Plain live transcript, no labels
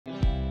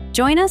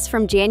Join us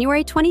from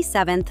January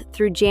 27th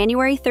through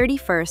January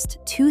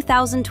 31st,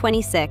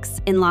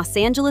 2026 in Los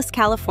Angeles,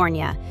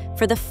 California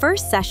for the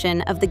first session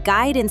of the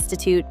gIDE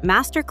Institute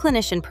Master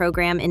Clinician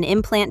Program in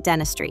Implant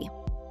Dentistry.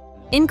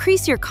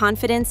 Increase your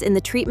confidence in the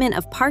treatment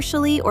of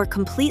partially or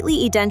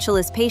completely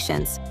edentulous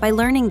patients by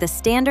learning the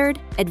standard,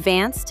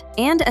 advanced,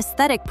 and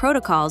aesthetic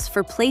protocols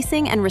for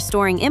placing and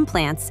restoring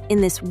implants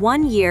in this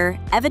one-year,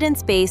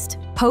 evidence-based,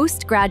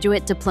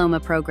 postgraduate diploma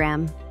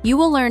program. You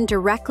will learn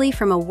directly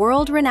from a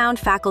world-renowned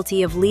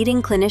faculty of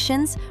leading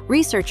clinicians,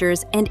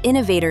 researchers, and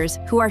innovators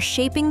who are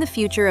shaping the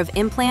future of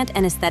implant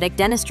and aesthetic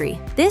dentistry.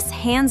 This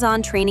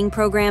hands-on training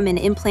program in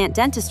implant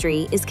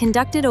dentistry is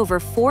conducted over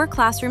 4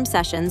 classroom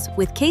sessions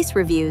with case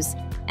reviews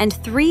and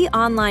 3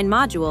 online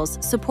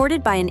modules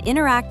supported by an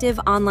interactive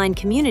online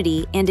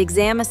community and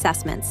exam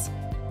assessments.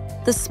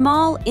 The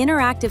small,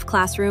 interactive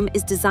classroom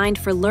is designed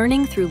for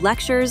learning through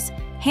lectures,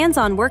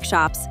 hands-on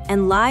workshops,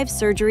 and live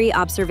surgery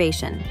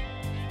observation.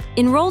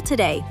 Enroll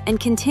today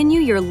and continue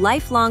your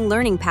lifelong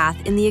learning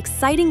path in the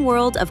exciting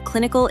world of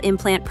clinical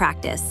implant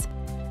practice.